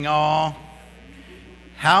All.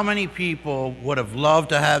 How many people would have loved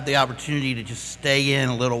to have the opportunity to just stay in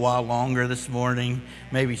a little while longer this morning,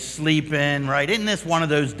 maybe sleep in, right? Isn't this one of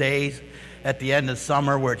those days at the end of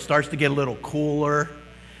summer where it starts to get a little cooler,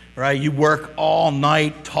 right? You work all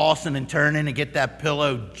night tossing and turning to get that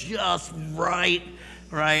pillow just right?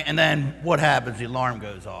 And then what happens? The alarm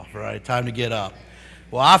goes off, right? Time to get up.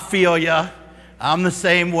 Well, I feel ya. I'm the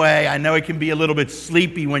same way. I know it can be a little bit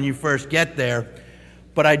sleepy when you first get there.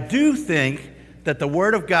 But I do think that the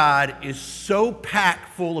Word of God is so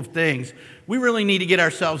packed full of things, we really need to get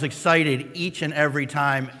ourselves excited each and every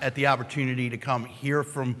time at the opportunity to come hear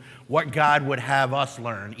from what God would have us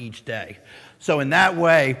learn each day. So in that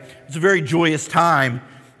way, it's a very joyous time,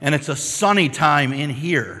 and it's a sunny time in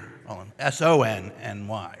here,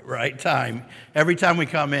 S-O-N-N-Y, right? Time. Every time we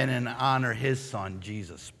come in and honor His Son,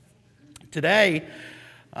 Jesus. Today,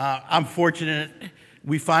 I'm fortunate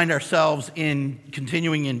we find ourselves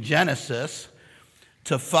continuing in Genesis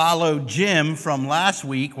to follow Jim from last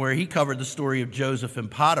week where he covered the story of Joseph and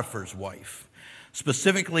Potiphar's wife.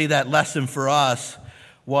 Specifically, that lesson for us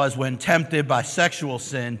was when tempted by sexual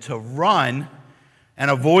sin to run and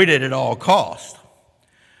avoid it at all costs.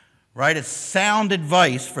 Right? It's sound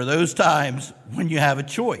advice for those times when you have a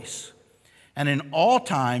choice. And in all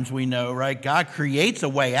times we know, right, God creates a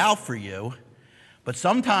way out for you, but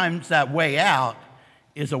sometimes that way out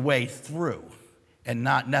is a way through and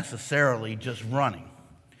not necessarily just running.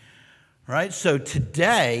 Right? So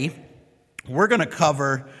today, we're going to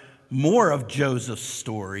cover more of Joseph's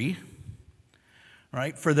story,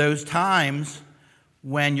 right? For those times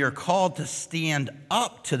when you're called to stand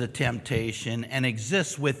up to the temptation and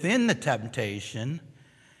exist within the temptation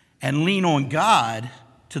and lean on God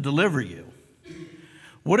to deliver you.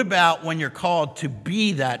 What about when you're called to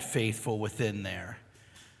be that faithful within there?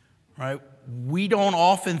 Right? We don't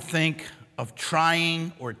often think of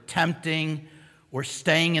trying or tempting or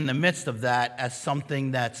staying in the midst of that as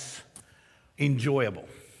something that's enjoyable,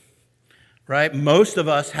 right? Most of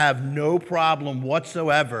us have no problem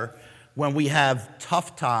whatsoever when we have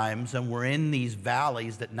tough times and we're in these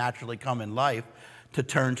valleys that naturally come in life to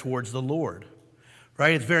turn towards the Lord,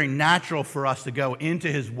 right? It's very natural for us to go into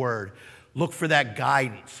His Word, look for that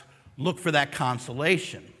guidance, look for that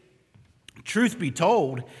consolation. Truth be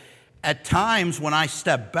told, at times when I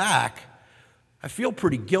step back, I feel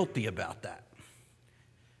pretty guilty about that.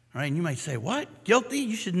 Right? And you might say, what? Guilty?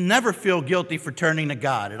 You should never feel guilty for turning to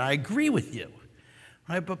God. And I agree with you.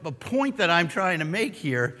 Right? But the point that I'm trying to make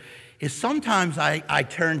here is sometimes I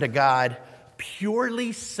turn to God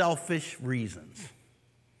purely selfish reasons.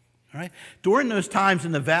 Right? During those times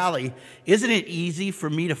in the valley, isn't it easy for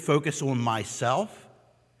me to focus on myself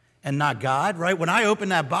and not God? Right? When I open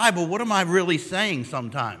that Bible, what am I really saying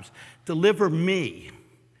sometimes? Deliver me,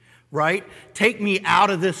 right? Take me out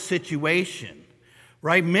of this situation,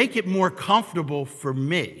 right? Make it more comfortable for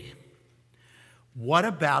me. What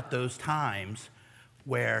about those times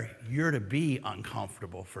where you're to be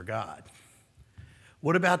uncomfortable for God?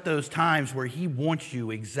 What about those times where He wants you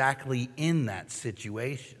exactly in that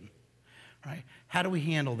situation, right? How do we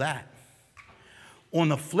handle that? On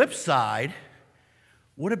the flip side,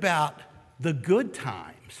 what about the good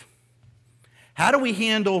times? How do we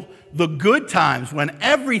handle the good times when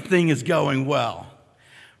everything is going well?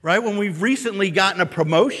 Right? When we've recently gotten a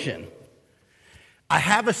promotion, I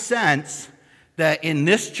have a sense that in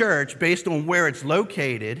this church, based on where it's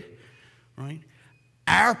located, right,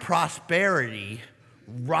 our prosperity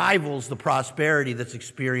rivals the prosperity that's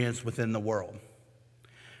experienced within the world.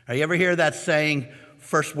 Right, you ever hear that saying,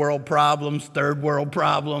 first world problems, third world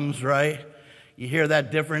problems, right? You hear that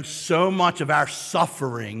difference? So much of our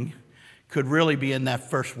suffering could really be in that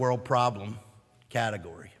first world problem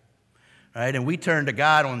category, right? And we turn to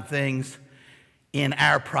God on things in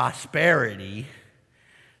our prosperity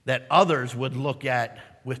that others would look at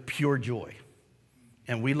with pure joy,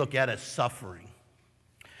 and we look at as suffering.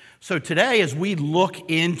 So today, as we look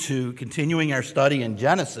into continuing our study in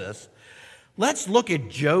Genesis, let's look at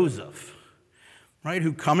Joseph, right?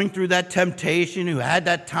 Who coming through that temptation, who had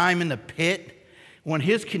that time in the pit, on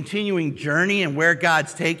his continuing journey and where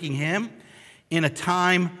God's taking him in a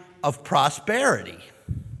time of prosperity.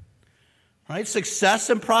 Right? Success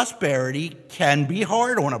and prosperity can be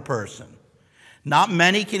hard on a person. Not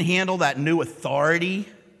many can handle that new authority,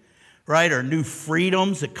 right, or new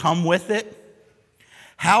freedoms that come with it.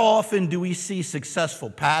 How often do we see successful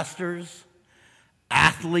pastors,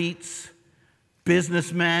 athletes,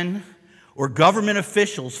 businessmen, or government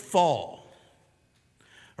officials fall?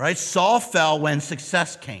 Right? Saul fell when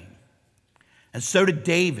success came, and so did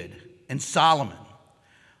David and Solomon.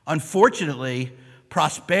 Unfortunately,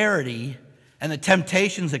 prosperity and the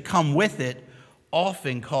temptations that come with it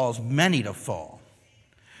often cause many to fall.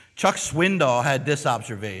 Chuck Swindoll had this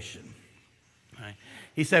observation. Right?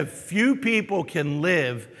 He said, few people can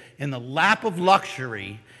live in the lap of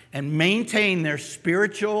luxury and maintain their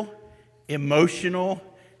spiritual, emotional,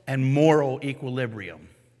 and moral equilibrium.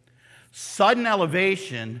 Sudden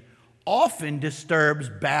elevation often disturbs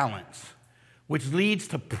balance, which leads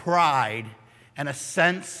to pride and a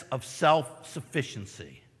sense of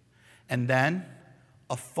self-sufficiency, and then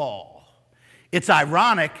a fall. It's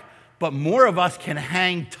ironic, but more of us can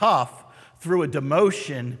hang tough through a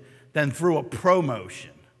demotion than through a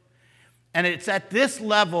promotion. And it's at this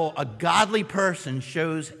level a godly person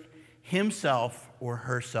shows himself or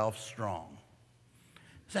herself strong.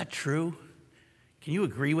 Is that true? Can you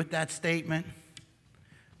agree with that statement?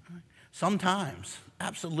 Sometimes,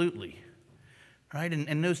 absolutely. Right?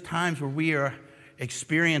 In those times where we are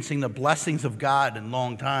experiencing the blessings of God in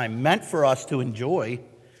long time, meant for us to enjoy,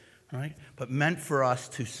 right? But meant for us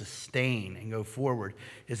to sustain and go forward,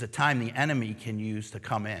 is a time the enemy can use to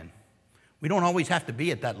come in. We don't always have to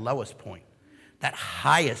be at that lowest point. That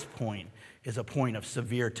highest point is a point of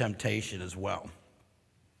severe temptation as well.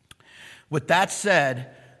 With that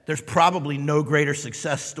said, there's probably no greater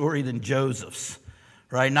success story than Joseph's,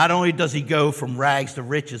 right? Not only does he go from rags to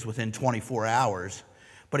riches within 24 hours,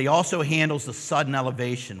 but he also handles the sudden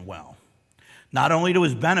elevation well. Not only to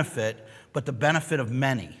his benefit, but the benefit of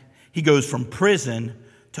many. He goes from prison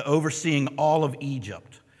to overseeing all of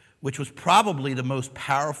Egypt, which was probably the most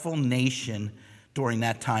powerful nation during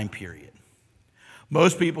that time period.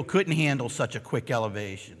 Most people couldn't handle such a quick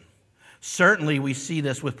elevation. Certainly, we see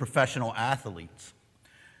this with professional athletes.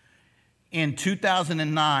 In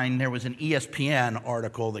 2009, there was an ESPN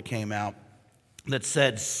article that came out that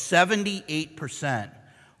said 78%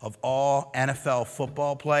 of all NFL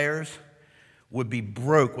football players would be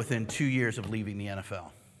broke within 2 years of leaving the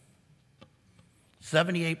NFL.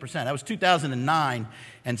 78%. That was 2009.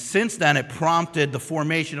 And since then, it prompted the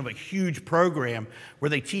formation of a huge program where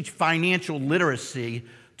they teach financial literacy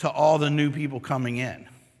to all the new people coming in.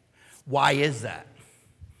 Why is that?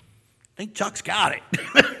 I think Chuck's got it.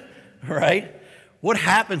 Right? What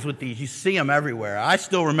happens with these? You see them everywhere. I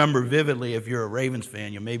still remember vividly, if you're a Ravens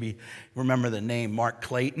fan, you'll maybe remember the name Mark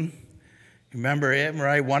Clayton. Remember him,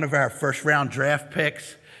 right? One of our first-round draft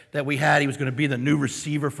picks that we had. He was going to be the new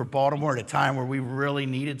receiver for Baltimore at a time where we really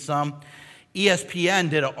needed some. ESPN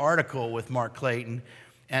did an article with Mark Clayton,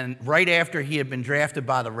 and right after he had been drafted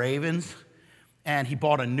by the Ravens, and he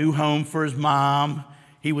bought a new home for his mom.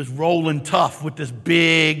 He was rolling tough with this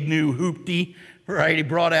big new hoopty, right? He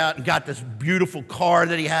brought out and got this beautiful car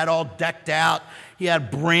that he had all decked out. He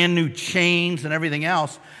had brand new chains and everything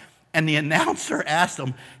else. And the announcer asked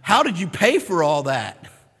him, "How did you pay for all that?"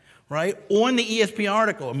 Right? On the ESPN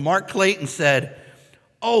article. And Mark Clayton said,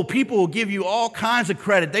 "Oh, people will give you all kinds of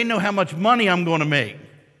credit. They know how much money I'm going to make."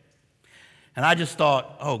 And I just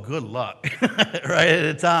thought, oh, good luck, right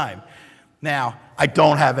at the time. Now, I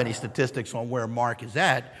don't have any statistics on where Mark is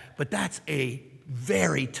at, but that's a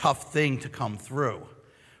very tough thing to come through,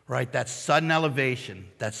 right? That sudden elevation,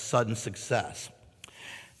 that sudden success.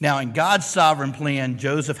 Now, in God's sovereign plan,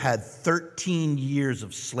 Joseph had 13 years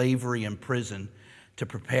of slavery in prison to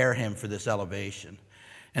prepare him for this elevation.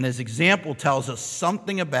 And his example tells us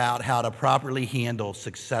something about how to properly handle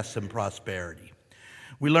success and prosperity.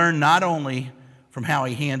 We learn not only from how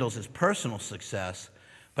he handles his personal success,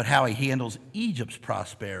 but how he handles Egypt's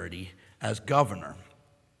prosperity as governor.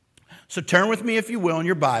 So turn with me, if you will, in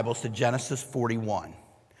your Bibles to Genesis 41.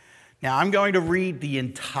 Now, I'm going to read the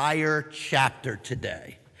entire chapter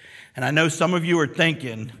today. And I know some of you are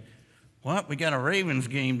thinking, what? We got a Ravens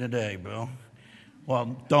game today, Bill.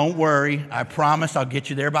 Well, don't worry. I promise I'll get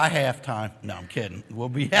you there by halftime. No, I'm kidding. We'll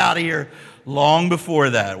be out of here long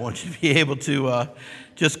before that. I want you to be able to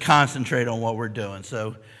just concentrate on what we're doing.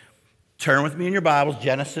 So turn with me in your Bibles,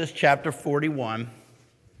 Genesis chapter 41,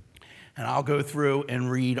 and I'll go through and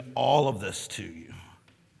read all of this to you.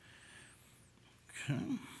 Okay.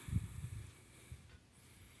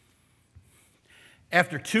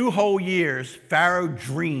 After 2 whole years, Pharaoh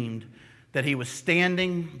dreamed that he was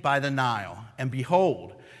standing by the Nile, and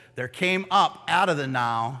behold, there came up out of the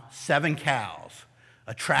Nile 7 cows,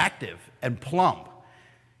 attractive and plump,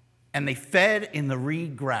 and they fed in the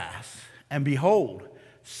reed grass. And behold,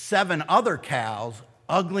 7 other cows,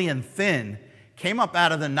 ugly and thin, came up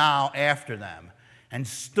out of the Nile after them, and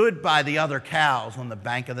stood by the other cows on the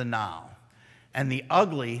bank of the Nile. And the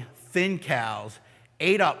ugly, thin cows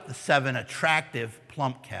ate up the 7 attractive,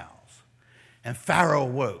 plump cows. And Pharaoh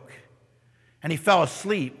awoke, and he fell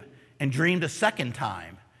asleep and dreamed a second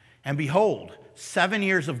time. And behold, 7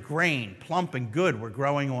 ears of grain, plump and good, were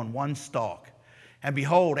growing on one stalk. And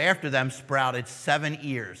behold, after them sprouted 7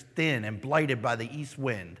 ears, thin and blighted by the east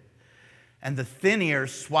wind. And the thin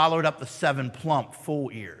ears swallowed up the 7 plump,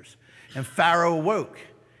 full ears. And Pharaoh awoke,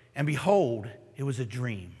 and behold, it was a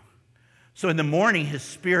dream. So in the morning his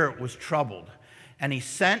spirit was troubled, and he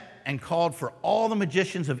sent and called for all the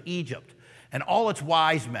magicians of Egypt and all its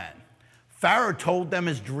wise men. Pharaoh told them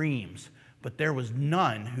his dreams, but there was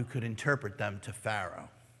none who could interpret them to Pharaoh.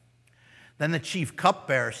 Then the chief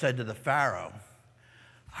cupbearer said to the Pharaoh,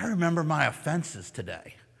 I remember my offenses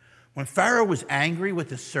today. When Pharaoh was angry with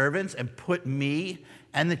his servants and put me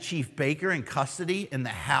and the chief baker in custody in the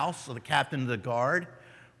house of the captain of the guard,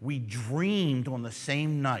 we dreamed on the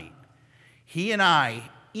same night, he and I,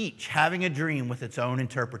 each having a dream with its own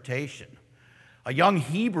interpretation. A young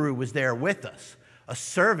Hebrew was there with us, a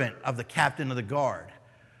servant of the captain of the guard.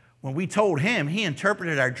 When we told him, he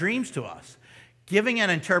interpreted our dreams to us, giving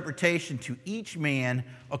an interpretation to each man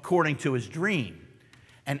according to his dream.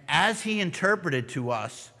 And as he interpreted to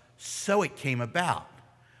us, so it came about.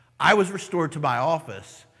 I was restored to my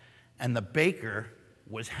office, and the baker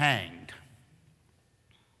was hanged.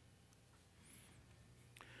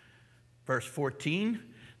 Verse 14,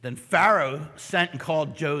 then Pharaoh sent and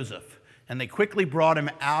called Joseph, and they quickly brought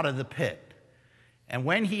him out of the pit. And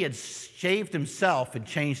when he had shaved himself and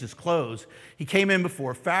changed his clothes, he came in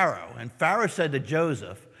before Pharaoh. And Pharaoh said to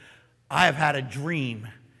Joseph, I have had a dream,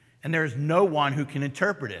 and there is no one who can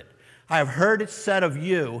interpret it. I have heard it said of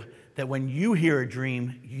you that when you hear a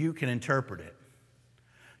dream, you can interpret it.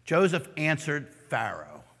 Joseph answered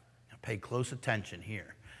Pharaoh. Now pay close attention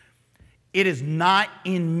here. It is not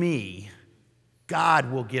in me. God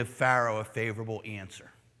will give Pharaoh a favorable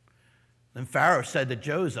answer. Then Pharaoh said to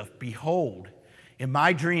Joseph, behold, in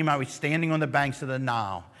my dream I was standing on the banks of the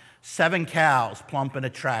Nile. 7 cows, plump and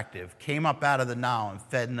attractive, came up out of the Nile and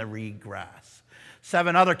fed in the reed grass.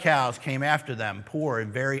 7 other cows came after them, poor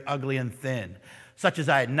and very ugly and thin, such as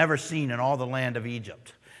I had never seen in all the land of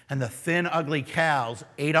Egypt. And the thin, ugly cows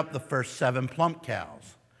ate up the first 7 plump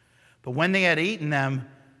cows. But when they had eaten them,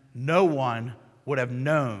 no one would have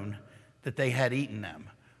known that they had eaten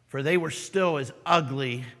them, for they were still as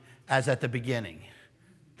ugly as at the beginning.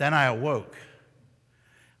 Then I awoke.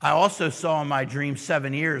 I also saw in my dream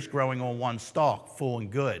 7 ears growing on one stalk, full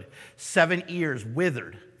and good. 7 ears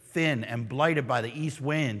withered, thin, and blighted by the east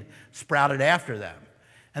wind, sprouted after them.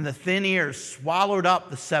 And the thin ears swallowed up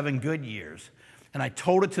the 7 good years. And I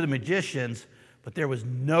told it to the magicians, but there was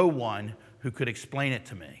no one who could explain it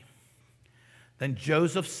to me. Then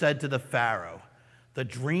Joseph said to the Pharaoh, the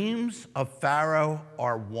dreams of Pharaoh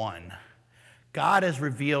are one. God has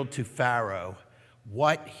revealed to Pharaoh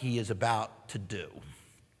what he is about to do.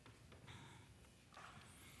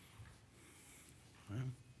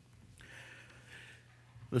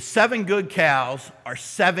 The 7 good cows are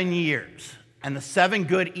 7 years, and the 7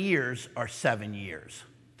 good ears are 7 years.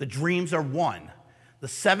 The dreams are one. The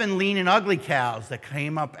 7 lean and ugly cows that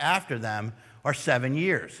came up after them are 7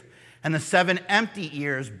 years. And the 7 empty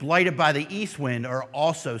ears, blighted by the east wind, are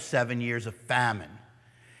also 7 years of famine.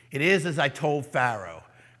 It is as I told Pharaoh.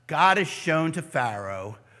 God has shown to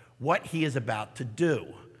Pharaoh what he is about to do.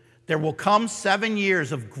 There will come 7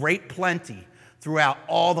 years of great plenty throughout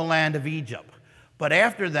all the land of Egypt. But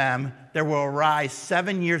after them, there will arise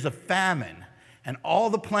 7 years of famine, and all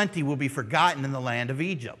the plenty will be forgotten in the land of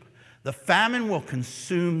Egypt. The famine will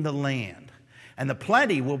consume the land, and the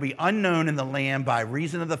plenty will be unknown in the land by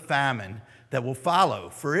reason of the famine that will follow,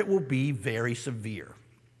 for it will be very severe.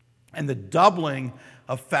 And the doubling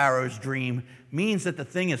of Pharaoh's dream means that the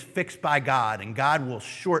thing is fixed by God, and God will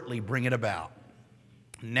shortly bring it about.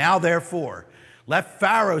 Now, therefore, let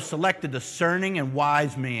Pharaoh select a discerning and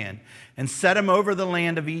wise man and set him over the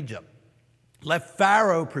land of Egypt. Let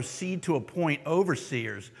Pharaoh proceed to appoint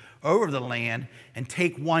overseers over the land and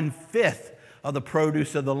take 1/5 of the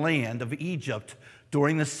produce of the land of Egypt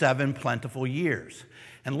during the 7 plentiful years.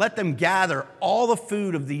 And let them gather all the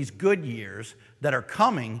food of these good years that are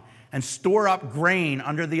coming and store up grain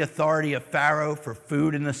under the authority of Pharaoh for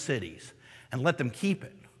food in the cities, and let them keep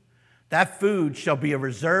it. That food shall be a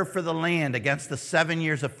reserve for the land against the 7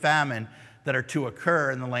 years of famine that are to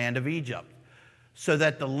occur in the land of Egypt, so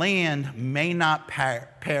that the land may not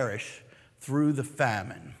perish through the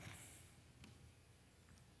famine.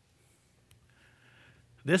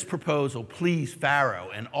 This proposal pleased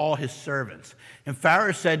Pharaoh and all his servants. And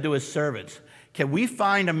Pharaoh said to his servants, can we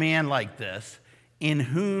find a man like this in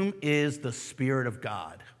whom is the Spirit of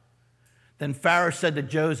God? Then Pharaoh said to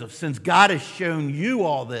Joseph, since God has shown you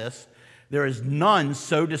all this, there is none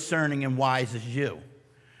so discerning and wise as you.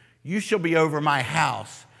 You shall be over my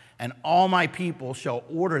house, and all my people shall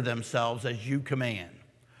order themselves as you command.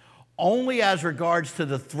 Only as regards to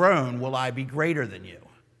the throne will I be greater than you."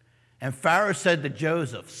 And Pharaoh said to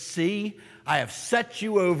Joseph, "See, I have set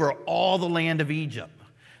you over all the land of Egypt."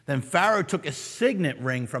 Then Pharaoh took a signet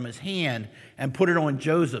ring from his hand and put it on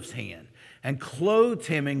Joseph's hand, and clothed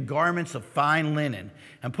him in garments of fine linen,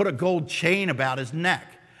 and put a gold chain about his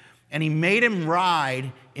neck. And he made him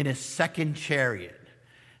ride in his second chariot.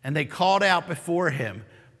 And they called out before him,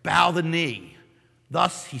 "Bow the knee."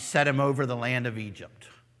 Thus he set him over the land of Egypt.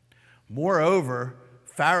 Moreover,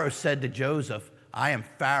 Pharaoh said to Joseph, "I am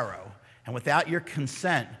Pharaoh, and without your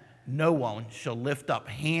consent no one shall lift up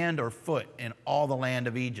hand or foot in all the land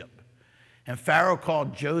of Egypt." And Pharaoh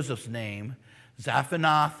called Joseph's name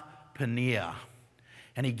Zaphenath-Paneah,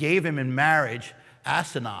 and he gave him in marriage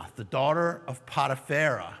Asenath, the daughter of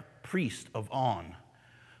Potiphera, priest of On.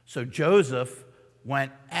 So Joseph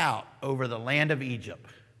went out over the land of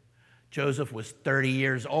Egypt. Joseph was 30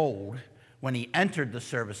 years old when he entered the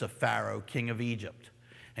service of Pharaoh, king of Egypt.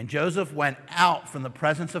 And Joseph went out from the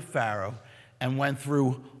presence of Pharaoh and went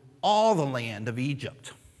through all the land of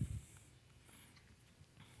Egypt.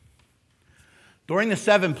 During the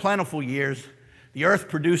 7 plentiful years, the earth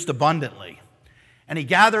produced abundantly, and he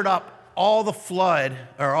gathered up all the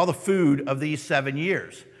food of these 7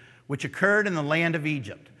 years, which occurred in the land of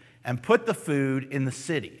Egypt, and put the food in the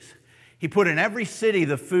cities. He put in every city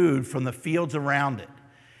the food from the fields around it.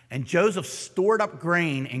 And Joseph stored up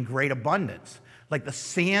grain in great abundance, like the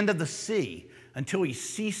sand of the sea, until he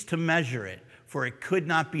ceased to measure it, for it could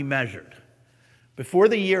not be measured. Before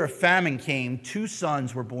the year of famine came, 2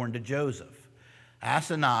 sons were born to Joseph.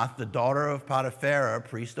 Asenath, the daughter of Potiphera,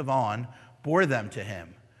 priest of On, bore them to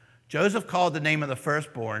him. Joseph called the name of the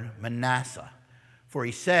firstborn Manasseh, for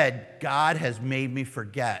he said, "God has made me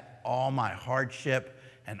forget all my hardship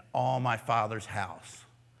and all my father's house."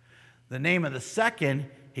 The name of the second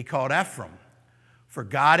he called Ephraim, for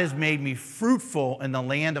God has made me fruitful in the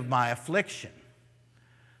land of my affliction.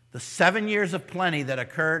 The 7 years of plenty that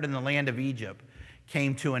occurred in the land of Egypt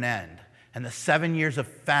came to an end, and the 7 years of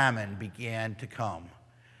famine began to come.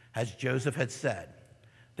 As Joseph had said,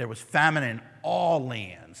 there was famine in all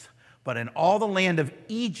lands, but in all the land of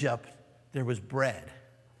Egypt there was bread.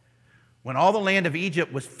 When all the land of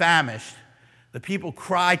Egypt was famished, the people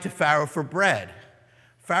cried to Pharaoh for bread.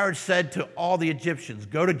 Pharaoh said to all the Egyptians,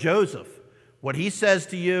 "Go to Joseph. What he says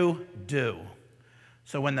to you, do."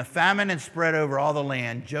 So when the famine had spread over all the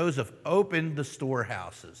land, Joseph opened the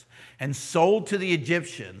storehouses and sold to the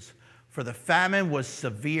Egyptians, for the famine was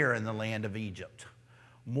severe in the land of Egypt.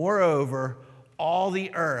 Moreover, all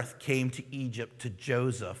the earth came to Egypt to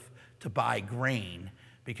Joseph to buy grain,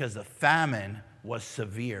 because the famine was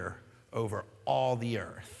severe over all the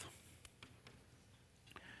earth.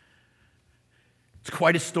 It's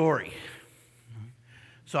quite a story.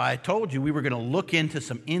 So I told you we were going to look into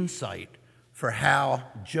some insight for how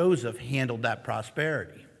Joseph handled that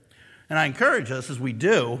prosperity. And I encourage us as we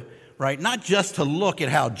do, right, not just to look at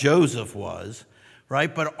how Joseph was,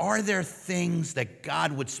 right, but are there things that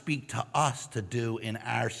God would speak to us to do in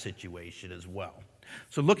our situation as well?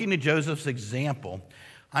 So looking at Joseph's example,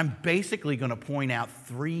 I'm basically going to point out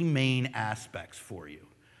 3 main aspects for you.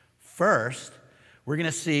 First, we're going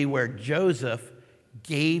to see where Joseph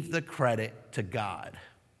gave the credit to God.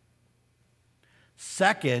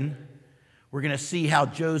 Second, we're going to see how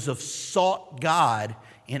Joseph sought God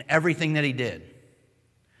in everything that he did.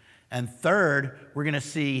 And third, we're going to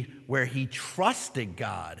see where he trusted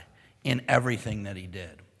God in everything that he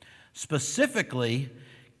did. Specifically,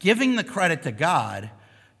 giving the credit to God,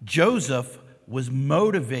 Joseph was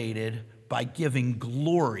motivated by giving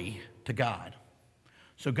glory to God.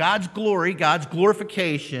 So God's glory, God's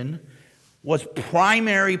glorification, was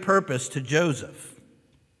primary purpose to Joseph.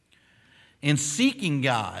 In seeking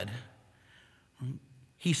God,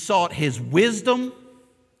 he sought his wisdom,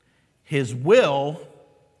 his will,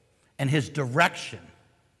 and his direction.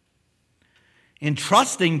 In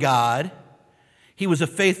trusting God, he was a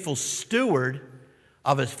faithful steward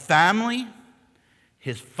of his family,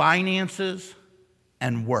 his finances,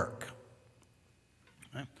 and work.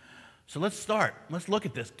 So let's start. Let's look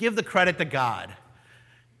at this. Give the credit to God.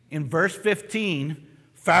 In verse 15,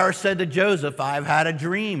 Pharaoh said to Joseph, "I've had a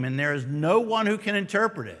dream, and there is no one who can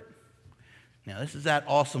interpret it." Now, this is that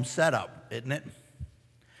awesome setup, isn't it?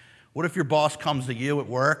 What if your boss comes to you at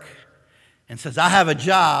work and says, "I have a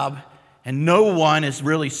job, and no one is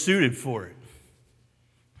really suited for it"?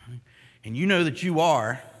 And you know that you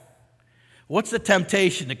are. What's the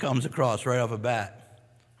temptation that comes across right off the bat?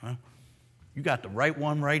 You got the right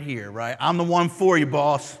one right here, right? I'm the one for you,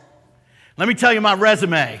 boss. Let me tell you my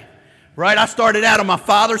resume, right? I started out on my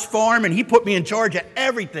father's farm, and he put me in charge of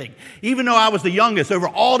everything, even though I was the youngest over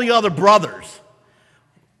all the other brothers,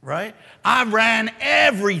 right? I ran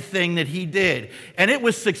everything that he did, and it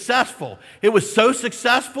was successful. It was so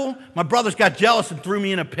successful, my brothers got jealous and threw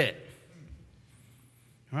me in a pit,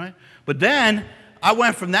 right? But then I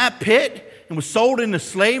went from that pit and was sold into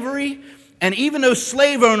slavery, and even those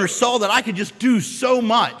slave owners saw that I could just do so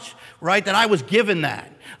much, right, that I was given that.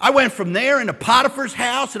 I went from there into Potiphar's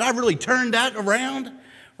house, and I really turned that around,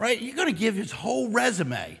 right? You're going to give his whole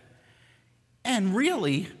resume. And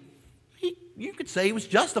really, you could say he was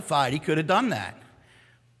justified. He could have done that.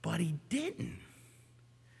 But he didn't,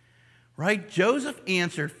 right? Joseph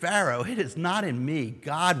answered Pharaoh, "It is not in me.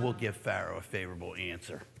 God will give Pharaoh a favorable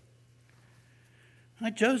answer."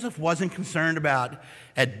 Right? Joseph wasn't concerned about,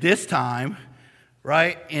 at this time,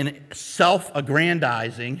 right, in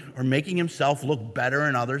self-aggrandizing or making himself look better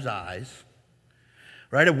in others' eyes,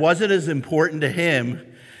 right? It wasn't as important to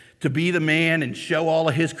him to be the man and show all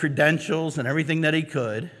of his credentials and everything that he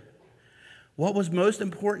could. What was most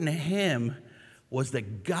important to him was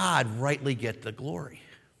that God rightly get the glory.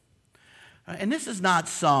 And this is not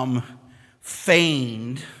some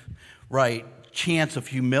feigned, right, chance of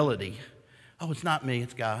humility. Oh, it's not me,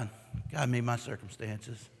 it's God. God made my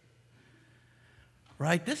circumstances.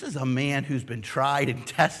 Right? This is a man who's been tried and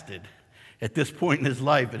tested at this point in his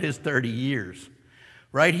life, at his 30 years.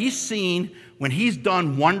 Right? He's seen when he's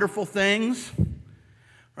done wonderful things,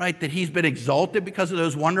 right, that he's been exalted because of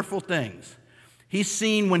those wonderful things. He's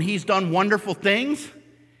seen when he's done wonderful things,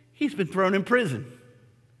 he's been thrown in prison.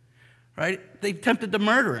 Right? They've attempted to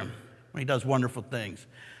murder him when he does wonderful things.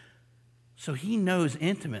 So he knows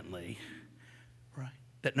intimately, right,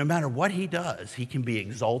 that no matter what he does, he can be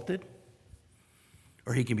exalted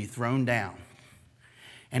or he can be thrown down.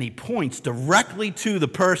 And he points directly to the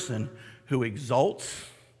person who exalts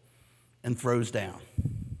and throws down.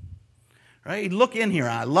 Right? Look in here,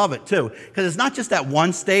 I love it too, because it's not just that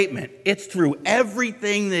one statement, it's through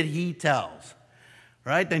everything that he tells.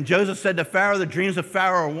 Right? Then Joseph said to Pharaoh, "The dreams of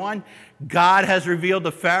Pharaoh are one. God has revealed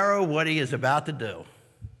to Pharaoh what he is about to do."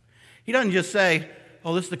 He doesn't just say,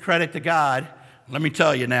 "Oh, this is the credit to God. Let me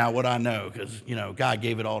tell you now what I know, because, God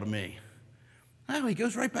gave it all to me." No, he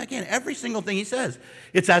goes right back in. Every single thing he says,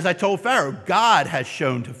 it's as I told Pharaoh. God has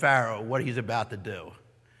shown to Pharaoh what he's about to do.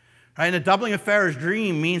 Right? And the doubling of Pharaoh's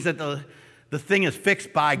dream means that the thing is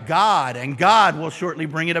fixed by God, and God will shortly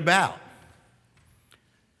bring it about.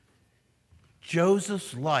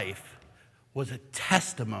 Joseph's life was a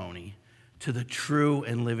testimony to the true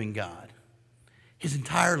and living God. His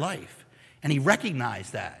entire life. And he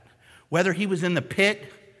recognized that. Whether he was in the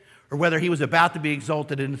pit or whether he was about to be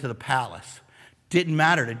exalted into the palace, didn't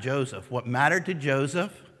matter to Joseph. What mattered to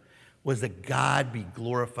Joseph was that God be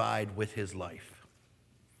glorified with his life.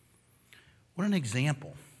 What an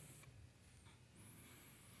example.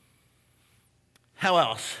 How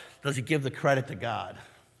else does he give the credit to God?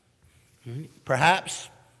 Perhaps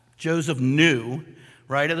Joseph knew,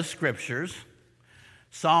 right, of the scriptures.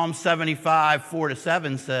 Psalm 75,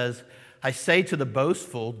 4-7 says, "I say to the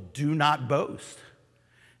boastful, do not boast.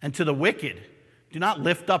 And to the wicked, do not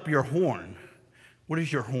lift up your horn." What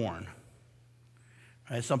is your horn?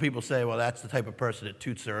 Right? Some people say, well, that's the type of person that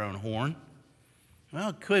toots their own horn.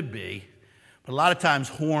 Well, it could be. But a lot of times,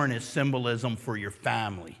 horn is symbolism for your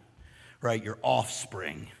family, right? Your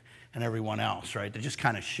offspring and everyone else, right? To just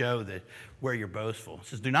kind of show that where you're boastful. It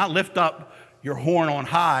says, "Do not lift up your horn on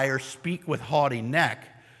high or speak with haughty neck,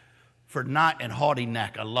 for not in haughty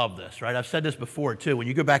neck." I love this, right? I've said this before, too. When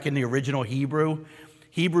you go back in the original Hebrew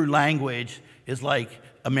language is like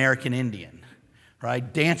American Indian.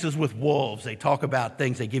 Right? Dances with wolves. They talk about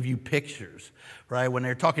things. They give you pictures. Right? When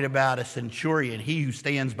they're talking about a centurion, he who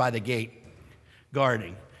stands by the gate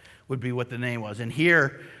guarding would be what the name was. And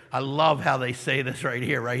here, I love how they say this right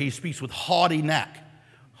here. Right? He speaks with haughty neck.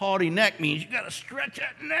 Haughty neck means you got to stretch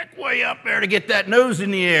that neck way up there to get that nose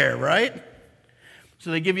in the air. Right?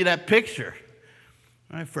 So they give you that picture.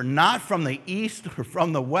 Right? "For not from the east or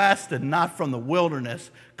from the west and not from the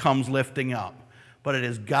wilderness comes lifting up. But it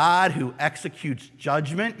is God who executes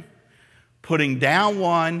judgment, putting down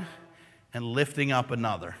one and lifting up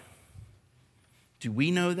another." Do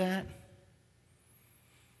we know that?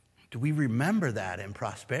 Do we remember that in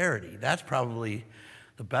prosperity? That's probably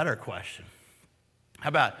the better question. How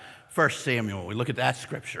about 1 Samuel? We look at that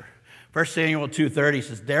scripture. 1 Samuel 2:30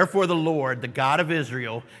 says, "Therefore the Lord, the God of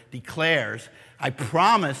Israel, declares, I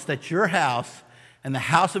promise that your house and the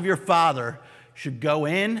house of your father should go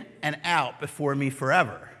in and out before me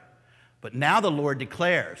forever. But now the Lord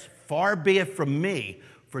declares, far be it from me,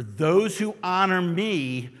 for those who honor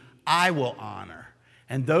me, I will honor,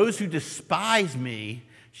 and those who despise me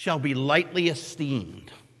shall be lightly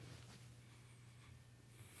esteemed.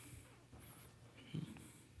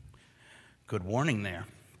 Good warning there.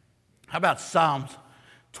 How about Psalms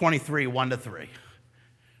 23, 1-3?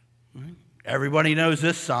 Everybody knows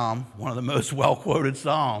this psalm, one of the most well-quoted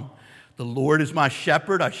psalms. The Lord is my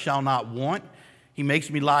shepherd, I shall not want. He makes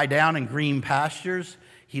me lie down in green pastures.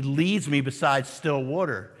 He leads me beside still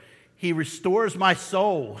water. He restores my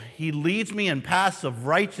soul. He leads me in paths of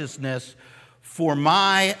righteousness for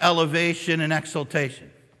my elevation and exaltation.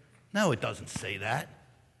 No, it doesn't say that.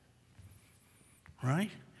 Right?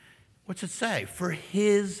 What's it say? For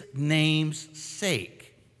his name's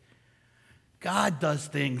sake. God does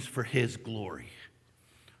things for his glory.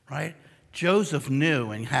 Right? Joseph knew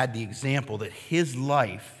and had the example that his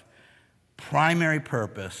life, primary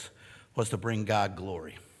purpose, was to bring God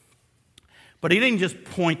glory. But he didn't just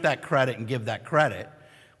point that credit and give that credit.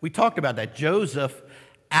 We talked about that. Joseph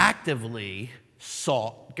actively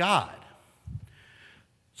sought God.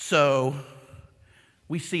 So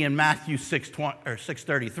we see in Matthew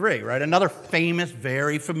 6:33, right? Another famous,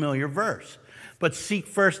 very familiar verse. But seek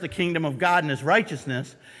first the kingdom of God and his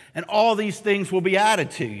righteousness, and all these things will be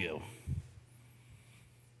added to you.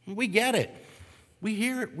 We get it. We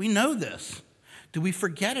hear it. We know this. Do we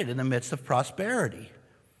forget it in the midst of prosperity?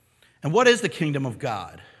 And what is the kingdom of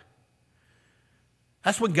God?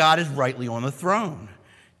 That's when God is rightly on the throne.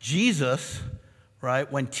 Jesus,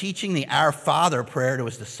 right, when teaching the Our Father prayer to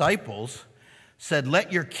his disciples, said,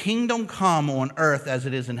 let your kingdom come on earth as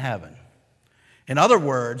it is in heaven. In other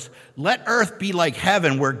words, let earth be like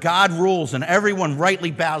heaven where God rules and everyone rightly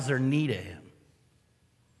bows their knee to him.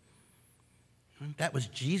 That was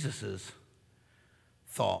Jesus'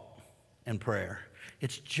 thought and prayer.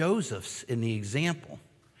 It's Joseph's in the example.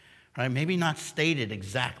 Right? Maybe not stated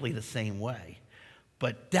exactly the same way,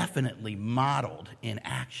 but definitely modeled in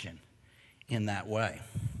action in that way.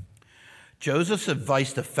 Joseph's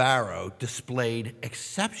advice to Pharaoh displayed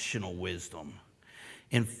exceptional wisdom.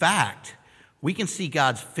 In fact, we can see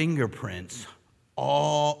God's fingerprints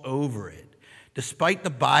all over it, despite the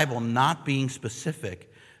Bible not being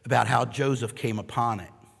specific about how Joseph came upon it.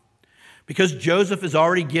 Because Joseph has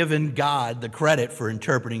already given God the credit for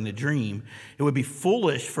interpreting the dream, it would be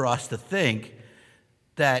foolish for us to think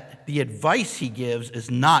that the advice he gives is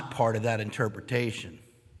not part of that interpretation.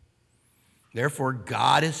 Therefore,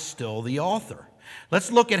 God is still the author.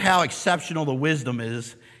 Let's look at how exceptional the wisdom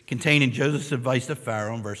is contained in Joseph's advice to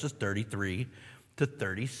Pharaoh in verses 33 to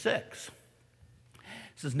 36. It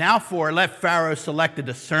says, now let Pharaoh select a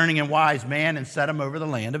discerning and wise man and set him over the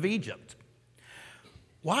land of Egypt.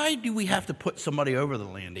 Why do we have to put somebody over the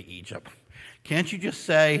land of Egypt? Can't you just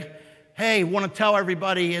say, hey, want to tell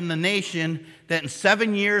everybody in the nation that in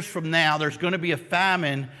 7 years from now there's going to be a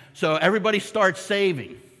famine, so everybody starts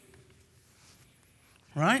saving?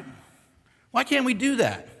 Right? Why can't we do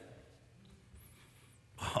that?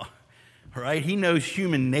 Right? He knows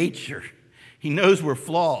human nature. He knows we're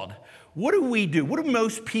flawed. What do we do? What do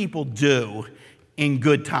most people do in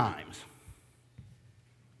good times?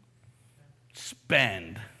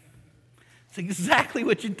 Spend. It's exactly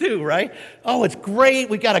what you do, right? Oh, it's great.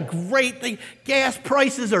 We got a great thing. Gas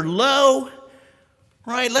prices are low,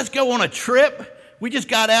 right? Let's go on a trip. We just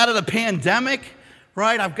got out of the pandemic,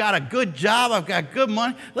 right? I've got a good job. I've got good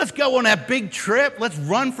money. Let's go on that big trip. Let's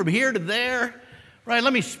run from here to there, right?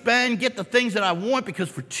 Let me spend, get the things that I want, because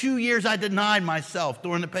for 2 years I denied myself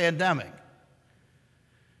during the pandemic.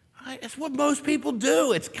 Right? It's what most people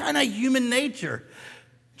do. It's kind of human nature.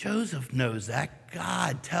 Joseph knows that.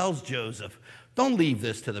 God tells Joseph, don't leave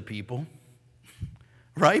this to the people,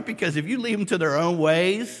 right? Because if you leave them to their own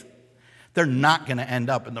ways, they're not going to end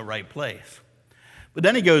up in the right place. But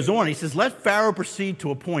then he goes on, he says, let Pharaoh proceed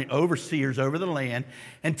to appoint overseers over the land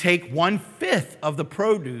and take 1/5 of the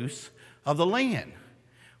produce of the land.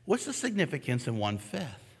 What's the significance in 1/5?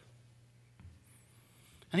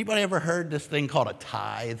 Anybody ever heard this thing called a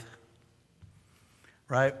tithe?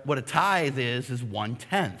 Right? What a tithe is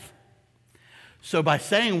 1/10. So by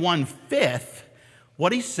saying 1/5,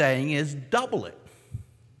 what he's saying is double it.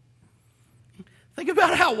 Think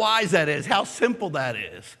about how wise that is, how simple that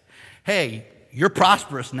is. Hey, you're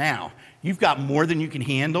prosperous now. You've got more than you can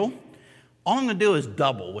handle. All I'm going to do is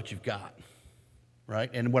double what you've got, right?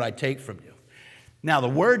 And what I take from you. Now, the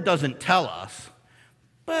word doesn't tell us,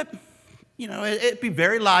 but, you know, it'd be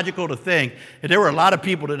very logical to think that there were a lot of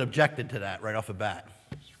people that objected to that right off the bat,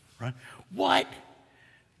 right? What?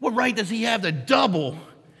 What right does he have to double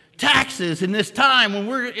taxes in this time when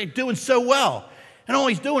we're doing so well? And all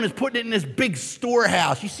he's doing is putting it in this big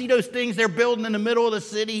storehouse. You see those things they're building in the middle of the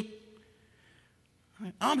city?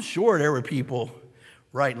 I'm sure there were people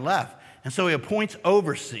right and left. And so he appoints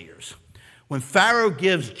overseers. When Pharaoh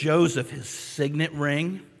gives Joseph his signet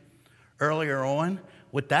ring earlier on,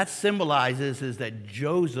 what that symbolizes is that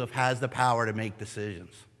Joseph has the power to make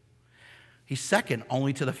decisions. He's second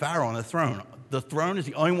only to the Pharaoh on the throne. The throne is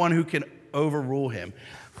the only one who can overrule him.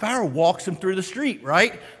 Pharaoh walks him through the street,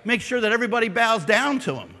 right? Make sure that everybody bows down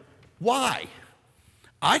to him. Why?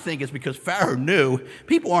 I think it's because Pharaoh knew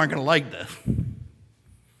people aren't going to like this.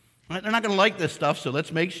 Right? They're not going to like this stuff, so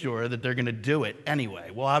let's make sure that they're going to do it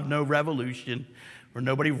anyway. We'll have no revolution or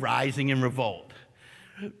nobody rising in revolt.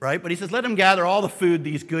 Right? But he says, let them gather all the food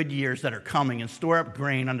these good years that are coming and store up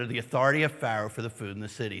grain under the authority of Pharaoh for the food in the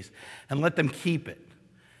cities, and let them keep it.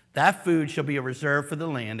 That food shall be a reserve for the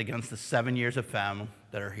land against the 7 years of famine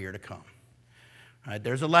that are here to come. Right?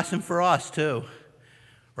 There's a lesson for us too,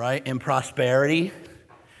 right? In prosperity,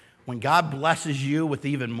 when God blesses you with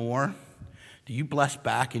even more, do you bless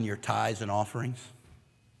back in your tithes and offerings?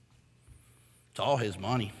 It's all his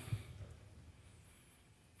money.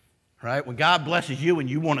 Right? When God blesses you and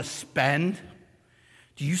you want to spend,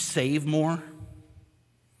 do you save more?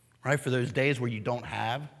 Right? For those days where you don't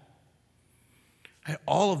have? Right?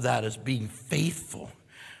 All of that is being faithful.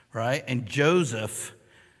 Right? And Joseph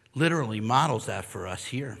literally models that for us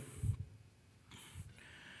here.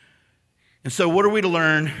 And so what are we to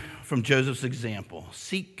learn from Joseph's example?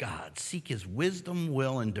 Seek God. Seek his wisdom,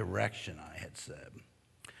 will, and direction, I had said.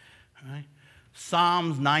 All right?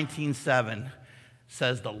 Psalms 19:7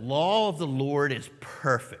 says, the law of the Lord is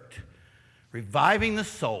perfect, reviving the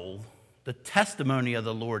soul. The testimony of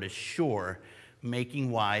the Lord is sure, making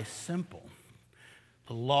wise simple.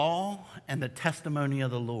 The law and the testimony of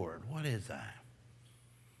the Lord. What is that?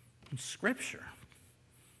 It's Scripture.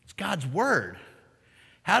 It's God's word.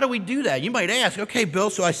 How do we do that? You might ask, okay,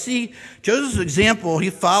 Bill, so I see Joseph's example.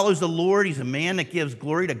 He follows the Lord. He's a man that gives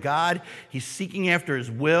glory to God. He's seeking after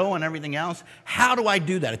his will and everything else. How do I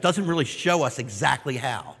do that? It doesn't really show us exactly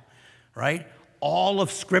how, right? All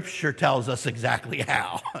of Scripture tells us exactly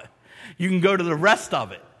how. You can go to the rest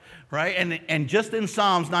of it, right? And just in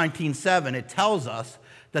Psalms 19:7, it tells us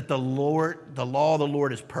that the law of the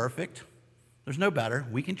Lord is perfect. There's no better.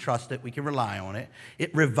 We can trust it. We can rely on it.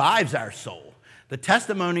 It revives our soul. The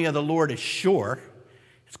testimony of the Lord is sure.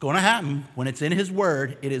 It's going to happen. When it's in his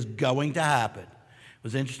word, it is going to happen. It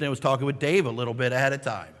was interesting. I was talking with Dave a little bit ahead of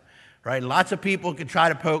time. Right? Lots of people can try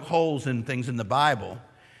to poke holes in things in the Bible,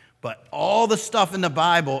 but all the stuff in the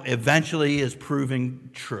Bible eventually is proving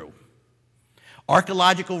true.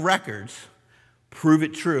 Archaeological records prove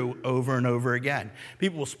it true over and over again.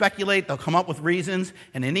 People will speculate. They'll come up with reasons,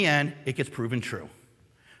 and in the end, it gets proven true.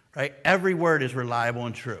 Right? Every word is reliable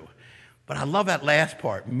and true. But I love that last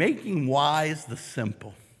part, making wise the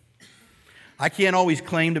simple. I can't always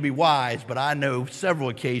claim to be wise, but I know several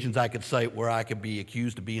occasions I could cite where I could be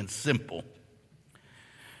accused of being simple.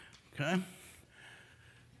 Okay?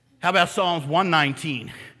 How about Psalms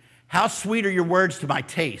 119? How sweet are your words to my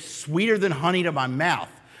taste, sweeter than honey to my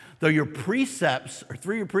mouth. Through your precepts,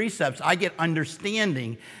 I get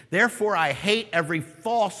understanding. Therefore, I hate every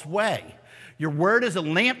false way. Your word is a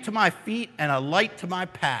lamp to my feet and a light to my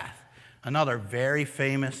path. Another very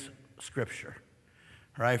famous scripture,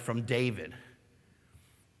 right, from David.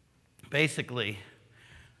 Basically,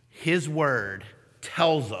 his word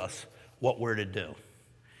tells us what we're to do.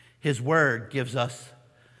 His word gives us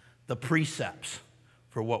the precepts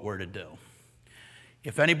for what we're to do.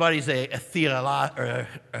 If anybody's a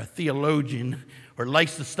theologian or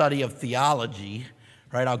likes the study of theology,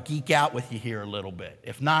 right, I'll geek out with you here a little bit.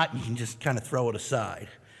 If not, you can just kind of throw it aside.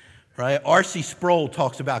 Right? R.C. Sproul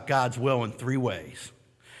talks about God's will in 3 ways.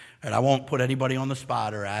 And I won't put anybody on the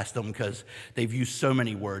spot or ask them because they've used so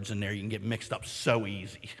many words in there, you can get mixed up so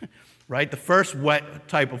easy. Right? The first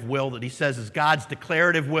type of will that he says is God's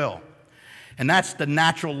declarative will. And that's the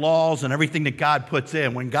natural laws and everything that God puts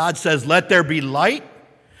in. When God says, let there be light,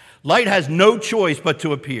 light has no choice but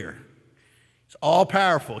to appear. It's all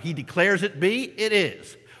powerful. He declares it be, it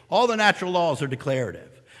is. All the natural laws are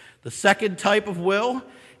declarative. The second type of will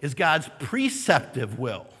is God's preceptive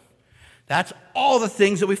will. That's all the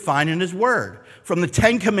things that we find in his word. From the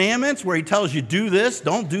 10 Commandments, where he tells you do this,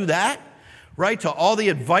 don't do that, right, to all the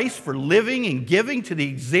advice for living and giving, to the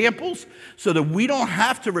examples so that we don't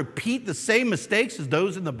have to repeat the same mistakes as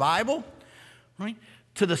those in the Bible, right,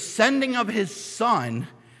 to the sending of his Son,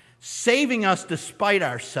 saving us despite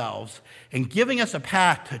ourselves, and giving us a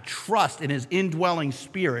path to trust in his indwelling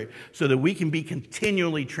Spirit so that we can be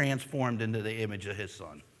continually transformed into the image of his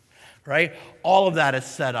Son. Right? All of that is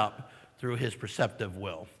set up through his preceptive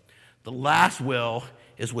will. The last will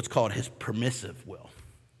is what's called his permissive will.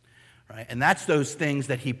 Right? And that's those things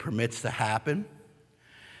that he permits to happen,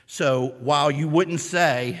 So while you wouldn't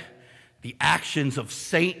say the actions of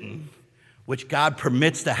Satan, which God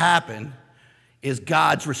permits to happen, is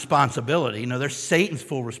God's responsibility. No, they're Satan's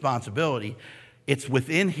full responsibility. It's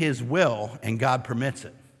within his will, and God permits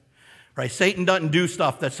it. Right? Satan doesn't do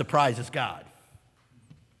stuff that surprises God.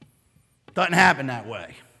 Doesn't happen that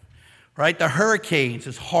way. Right? The hurricanes,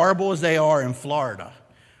 as horrible as they are in Florida,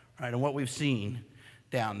 right, and what we've seen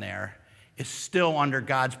down there, is still under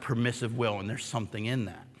God's permissive will, and there's something in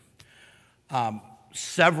that.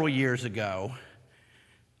 Several years ago,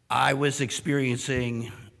 I was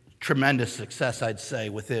experiencing tremendous success, I'd say,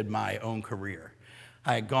 within my own career.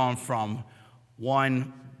 I had gone from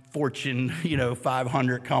one Fortune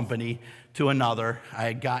 500 company to another. I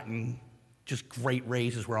had gotten just great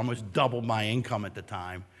raises where I almost doubled my income at the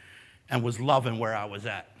time and was loving where I was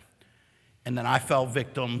at. And then I fell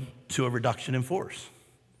victim to a reduction in force.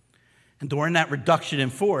 And during that reduction in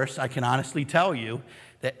force, I can honestly tell you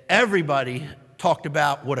that everybody talked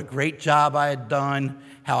about what a great job I had done,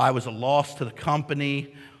 how I was a loss to the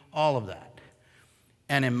company, all of that.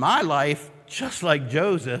 And in my life, just like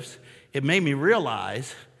Joseph's, it made me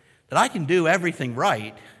realize that I can do everything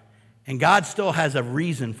right, and God still has a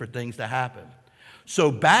reason for things to happen.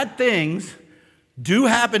 So bad things do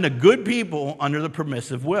happen to good people under the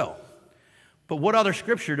permissive will. But what other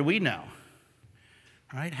scripture do we know?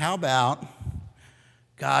 Right? How about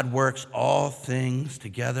God works all things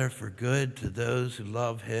together for good to those who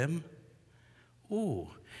love him? Ooh,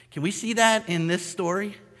 can we see that in this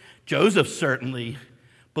story? Joseph certainly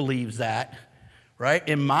believes that, right?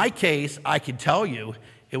 In my case, I can tell you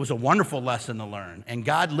it was a wonderful lesson to learn. And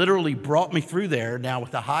God literally brought me through there now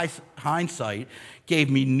with the hindsight, gave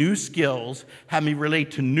me new skills, had me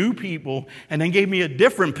relate to new people, and then gave me a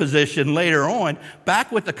different position later on,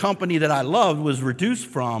 back with the company that I loved was reduced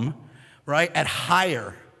from, right, at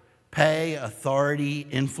higher pay, authority,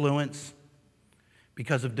 influence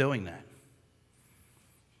because of doing that.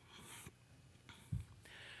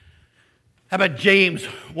 How about James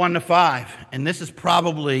 1-5? And this is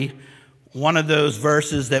probably one of those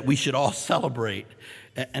verses that we should all celebrate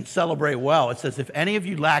and celebrate well. It says, if any of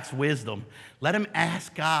you lacks wisdom, let him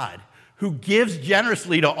ask God, who gives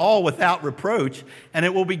generously to all without reproach, and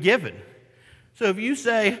it will be given. So if you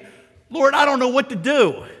say, Lord, I don't know what to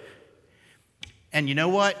do. And you know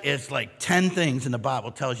what? It's like 10 things in the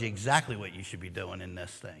Bible tells you exactly what you should be doing in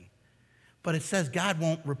this thing. But it says God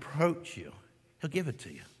won't reproach you. He'll give it to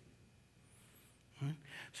you.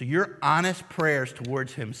 So your honest prayers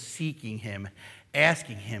towards him, seeking him,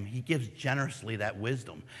 asking him, he gives generously that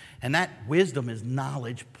wisdom. And that wisdom is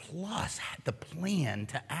knowledge plus the plan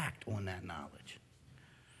to act on that knowledge.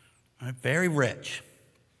 All right, very rich.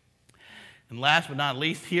 And last but not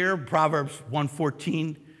least here, Proverbs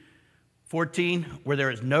 1:14, where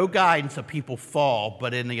there is no guidance, a people fall,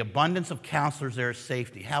 but in the abundance of counselors there is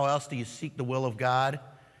safety. How else do you seek the will of God?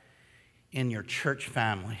 In your church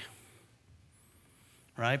family.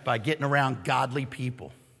 Right? By getting around godly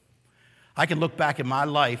people. I can look back in my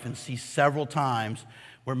life and see several times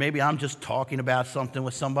where maybe I'm just talking about something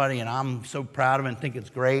with somebody and I'm so proud of it and think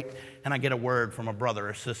it's great, and I get a word from a brother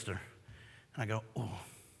or sister. And I go, oh,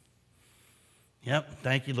 yep,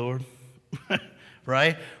 thank you, Lord.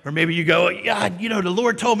 Right? Or maybe you go, yeah, the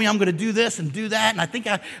Lord told me I'm going to do this and do that, and I think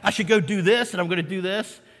I should go do this, and I'm going to do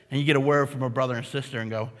this. And you get a word from a brother and sister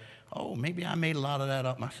and go, oh, maybe I made a lot of that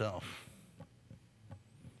up myself.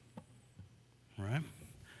 Right?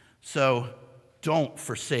 So don't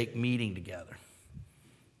forsake meeting together.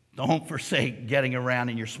 Don't forsake getting around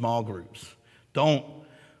in your small groups. Don't,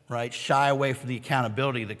 right, shy away from the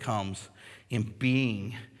accountability that comes in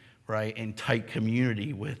being, right, in tight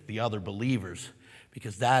community with the other believers,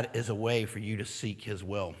 because that is a way for you to seek his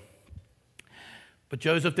will. But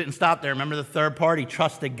Joseph didn't stop there. Remember the third part? He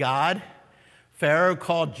trusted God. Pharaoh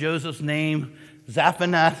called Joseph's name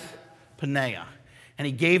Zaphenath-Paneah. And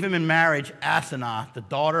he gave him in marriage Asenath, the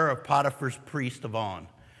daughter of Potiphar's priest of On.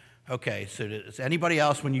 Okay, so does anybody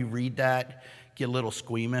else, when you read that, get a little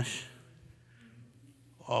squeamish?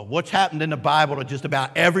 Oh, what's happened in the Bible to just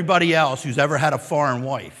about everybody else who's ever had a foreign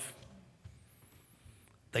wife?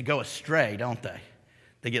 They go astray, don't they?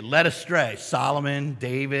 They get led astray. Solomon,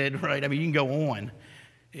 David, right? I mean, you can go on.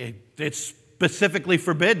 It's specifically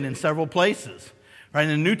forbidden in several places. Right? In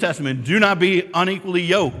the New Testament, do not be unequally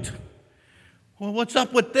yoked. Well, what's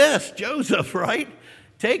up with this? Joseph, right?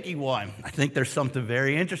 Taking one. I think there's something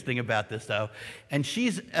very interesting about this, though. And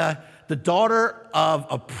she's the daughter of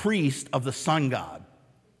a priest of the sun god.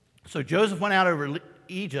 So Joseph went out over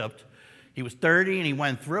Egypt. He was 30 and he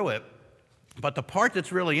went through it. But the part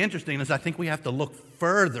that's really interesting is I think we have to look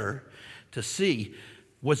further to see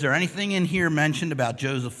Was there anything in here mentioned about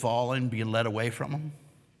Joseph falling, being led away from him?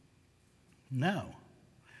 No.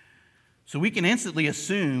 So we can instantly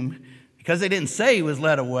assume, because they didn't say he was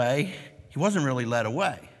led away, he wasn't really led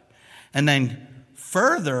away. And then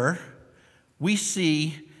further, we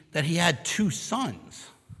see that he had 2 sons.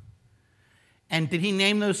 And did he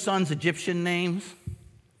name those sons Egyptian names?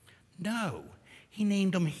 No. He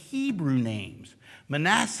named them Hebrew names,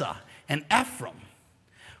 Manasseh and Ephraim.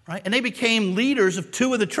 Right? And they became leaders of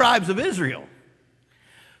 2 of the tribes of Israel.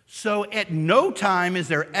 So at no time is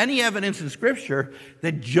there any evidence in Scripture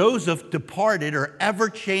that Joseph departed or ever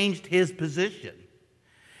changed his position.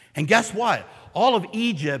 And guess what? All of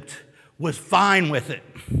Egypt was fine with it.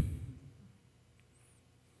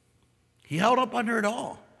 He held up under it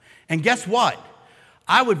all. And guess what?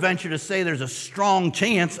 I would venture to say there's a strong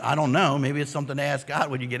chance, I don't know, maybe it's something to ask God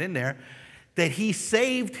when you get in there, that he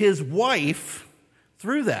saved his wife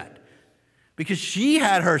through that, because she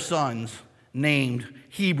had her sons named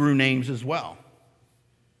Hebrew names as well.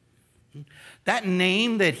 That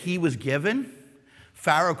name that he was given,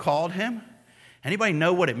 Pharaoh called him. Anybody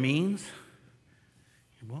know what it means?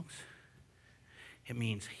 Your books? It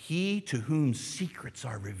means he to whom secrets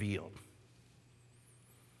are revealed.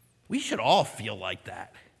 We should all feel like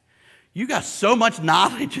that. You got so much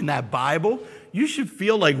knowledge in that Bible, you should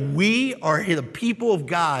feel like we are the people of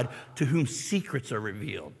God to whom secrets are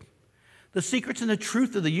revealed. The secrets and the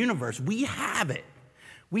truth of the universe, we have it.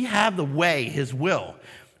 We have the way, his will.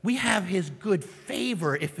 We have his good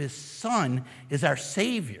favor if his son is our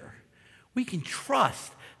Savior. We can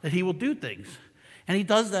trust that he will do things. And he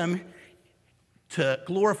does them to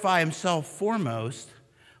glorify himself foremost,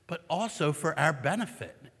 but also for our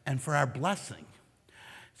benefit and for our blessing.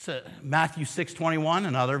 So Matthew 6:21,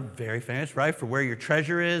 another very famous, right? For where your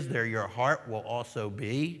treasure is, there your heart will also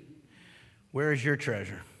be. Where is your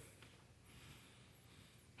treasure?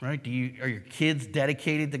 Right? Are your kids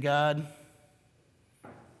dedicated to God?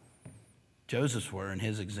 Joseph's were in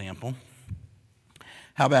his example.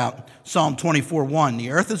 How about Psalm 24:1? The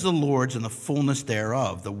earth is the Lord's and the fullness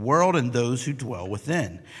thereof, the world and those who dwell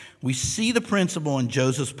within. We see the principle in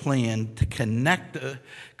Joseph's plan to collect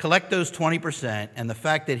those 20%, and the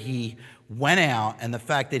fact that he went out and the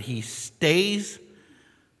fact that he stays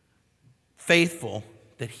faithful,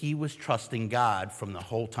 that he was trusting God from the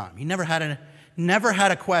whole time. He never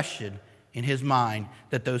had a question in his mind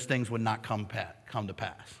that those things would not come to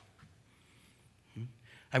pass.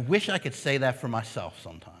 I wish I could say that for myself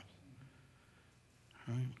sometimes.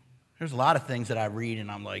 Right? There's a lot of things that I read and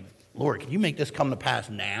I'm like, Lord, can you make this come to pass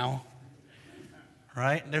now?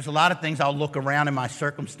 Right? There's a lot of things I'll look around in my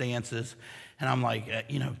circumstances and I'm like,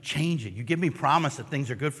 change it. You give me promise that things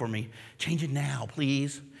are good for me. Change it now,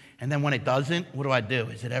 please. And then when it doesn't, what do?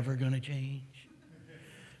 Is it ever going to change?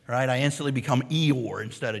 Right? I instantly become Eeyore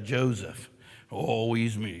instead of Joseph.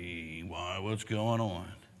 Always me. Why? What's going on?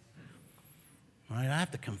 Right? I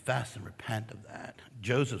have to confess and repent of that.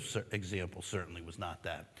 Joseph's example certainly was not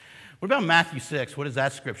that. What about Matthew 6? What does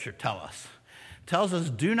that scripture tell us? It tells us,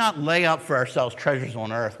 do not lay up for ourselves treasures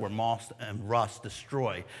on earth where moth and rust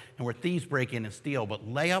destroy and where thieves break in and steal, but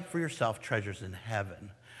lay up for yourself treasures in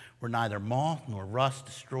heaven where neither moth nor rust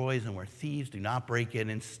destroys and where thieves do not break in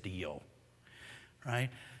and steal. Right?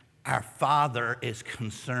 Our Father is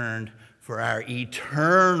concerned for our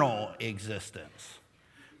eternal existence.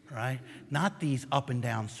 Right? Not these up and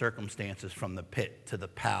down circumstances from the pit to the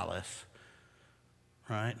palace.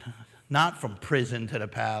 Right? Not from prison to the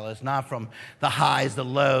palace, not from the highs, the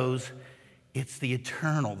lows. It's the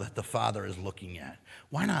eternal that the Father is looking at.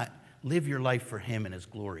 Why not live your life for him and his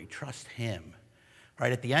glory? Trust him.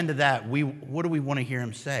 Right? At the end of that, what do we want to hear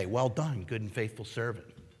him say? Well done, good and faithful servant.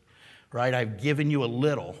 Right? I've given you a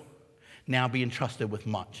little, now be entrusted with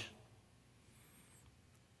much.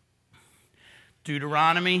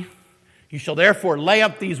 Deuteronomy, you shall therefore lay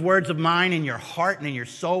up these words of mine in your heart and in your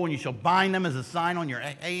soul, and you shall bind them as a sign on your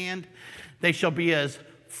hand. They shall be as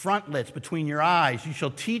frontlets between your eyes. You shall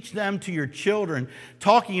teach them to your children,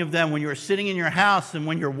 talking of them when you are sitting in your house and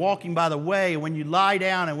when you're walking by the way, when you lie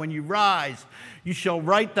down and when you rise. You shall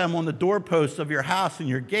write them on the doorposts of your house and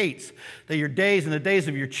your gates, that your days and the days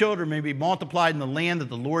of your children may be multiplied in the land that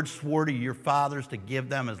the Lord swore to your fathers to give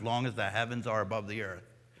them as long as the heavens are above the earth.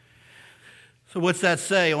 So what's that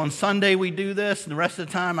say? On Sunday we do this, and the rest of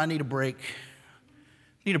the time I need a break.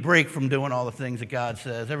 Need a break from doing all the things that God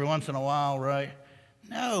says. Every once in a while, right?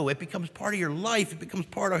 No, it becomes part of your life. It becomes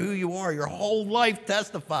part of who you are. Your whole life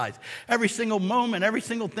testifies. Every single moment, every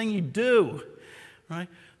single thing you do, right?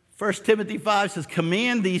 1 Timothy 5 says,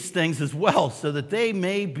 command these things as well, so that they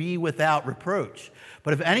may be without reproach.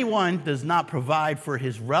 But if anyone does not provide for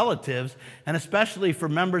his relatives, and especially for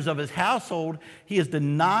members of his household, he has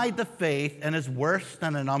denied the faith and is worse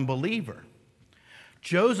than an unbeliever.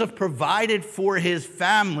 Joseph provided for his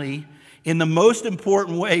family in the most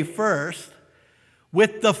important way first,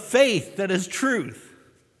 with the faith that is truth.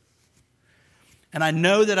 And I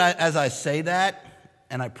know that as I say that,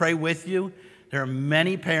 and I pray with you, there are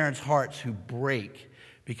many parents' hearts who break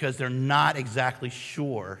because they're not exactly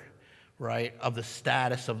sure, right, of the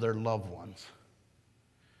status of their loved ones.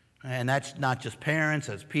 And that's not just parents,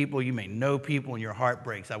 as people. You may know people and your heart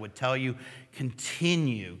breaks. I would tell you,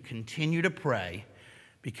 continue to pray,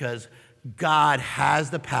 because God has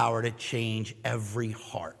the power to change every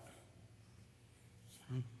heart.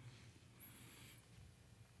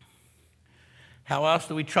 How else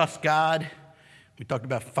do we trust God? We talked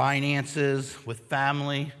about finances, with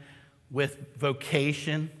family, with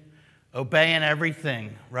vocation, obeying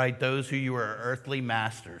everything, right? Those who you are earthly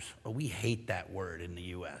masters. Oh, we hate that word in the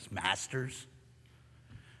U.S. Masters,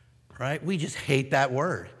 right? We just hate that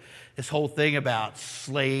word. This whole thing about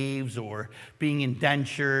slaves or being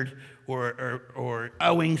indentured or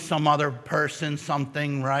owing some other person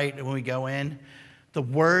something, right, when we go in. The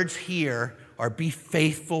words here are be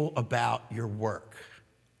faithful about your work.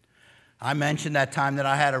 I mentioned that time that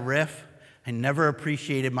I had a riff. I never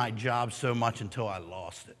appreciated my job so much until I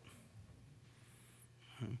lost it.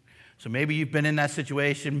 So maybe you've been in that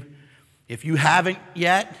situation. If you haven't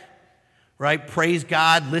yet, right, praise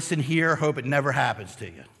God, listen here, hope it never happens to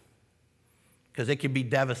you. Because it can be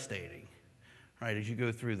devastating, right, as you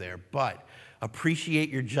go through there. But appreciate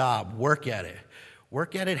your job, work at it.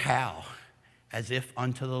 Work at it how? As if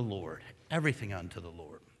unto the Lord. Everything unto the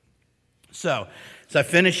Lord. So, as I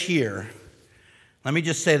finish here, let me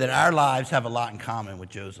just say that our lives have a lot in common with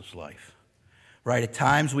Joseph's life. Right? At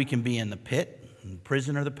times we can be in the pit, in the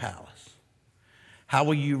prison, or the palace. How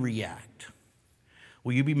will you react?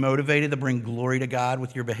 Will you be motivated to bring glory to God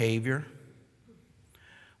with your behavior?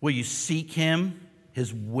 Will you seek Him,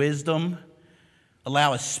 His wisdom,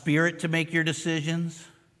 allow His Spirit to make your decisions?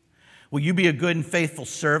 Will you be a good and faithful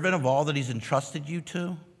servant of all that He's entrusted you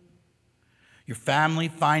to? Your family,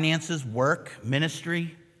 finances, work,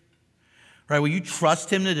 ministry? Right? Will you trust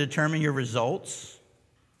Him to determine your results?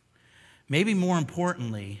 Maybe more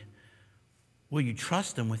importantly, will you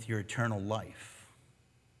trust Him with your eternal life?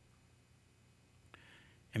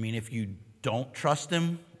 I mean, if you don't trust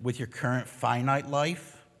Him with your current finite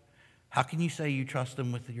life, how can you say you trust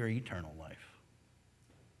Him with your eternal life?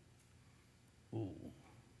 Ooh.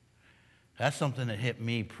 That's something that hit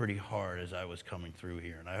me pretty hard as I was coming through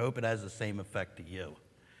here, and I hope it has the same effect to you.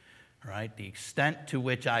 Right? The extent to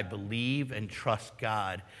which I believe and trust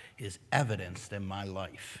God is evidenced in my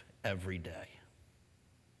life every day.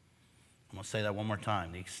 I'm going to say that one more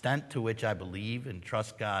time. The extent to which I believe and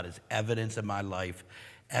trust God is evidence in my life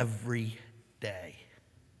every day.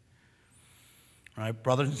 All right,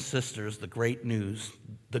 brothers and sisters, the great news,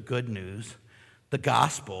 the good news, the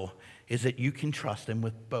gospel is that you can trust Him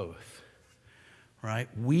with both. Right?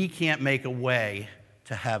 We can't make a way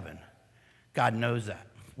to heaven. God knows that.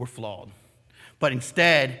 We're flawed. But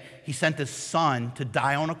instead, He sent His Son to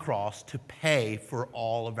die on a cross to pay for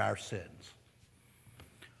all of our sins.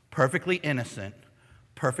 Perfectly innocent,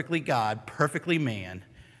 perfectly God, perfectly man,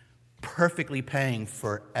 perfectly paying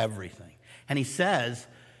for everything. And He says,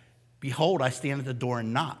 behold, I stand at the door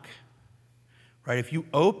and knock. Right? If you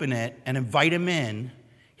open it and invite Him in,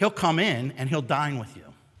 He'll come in and He'll dine with you.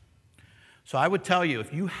 So I would tell you,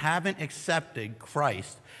 if you haven't accepted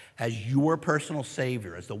Christ as your personal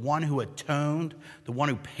Savior, as the one who atoned, the one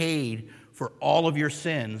who paid for all of your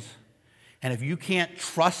sins, and if you can't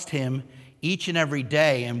trust Him each and every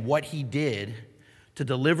day in what He did to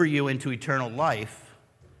deliver you into eternal life,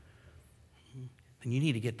 then you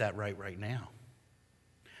need to get that right now.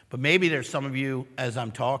 But maybe there's some of you, as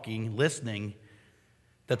I'm talking, listening,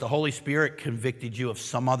 that the Holy Spirit convicted you of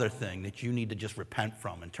some other thing that you need to just repent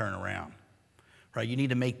from and turn around. Right? You need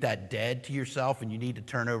to make that dead to yourself, and you need to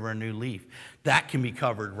turn over a new leaf. That can be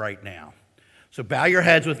covered right now. So bow your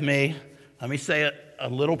heads with me. Let me say a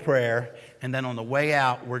little prayer, and then on the way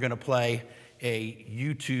out, we're going to play a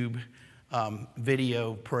YouTube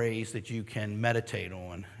video praise that you can meditate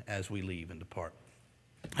on as we leave and depart.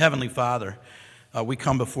 Heavenly Father, we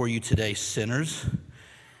come before you today sinners.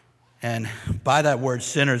 And by that word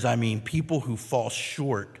sinners, I mean people who fall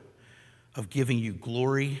short of giving you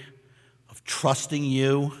glory, of trusting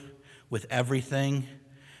you with everything.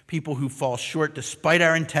 People who fall short despite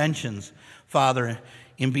our intentions, Father,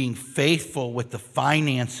 in being faithful with the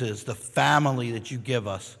finances, the family that you give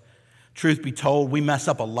us Truth be told, we mess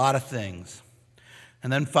up a lot of things.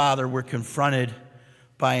 And then, Father, we're confronted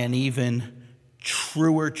by an even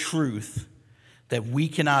truer truth that we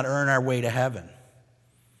cannot earn our way to heaven.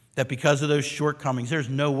 That because of those shortcomings, there's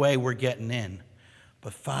no way we're getting in.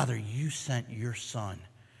 But Father, you sent your Son,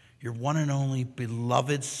 your one and only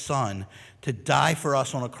beloved Son, to die for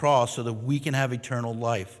us on a cross so that we can have eternal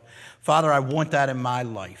life. Father, I want that in my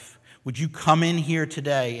life. Would you come in here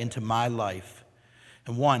today into my life?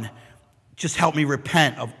 And one, just help me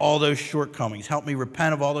repent of all those shortcomings. Help me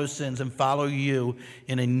repent of all those sins and follow you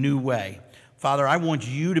in a new way. Father, I want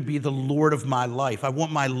you to be the Lord of my life. I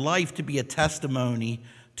want my life to be a testimony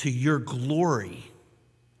to your glory.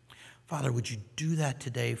 Father, would you do that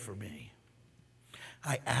today for me?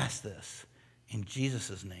 I ask this in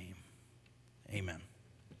Jesus' name. Amen.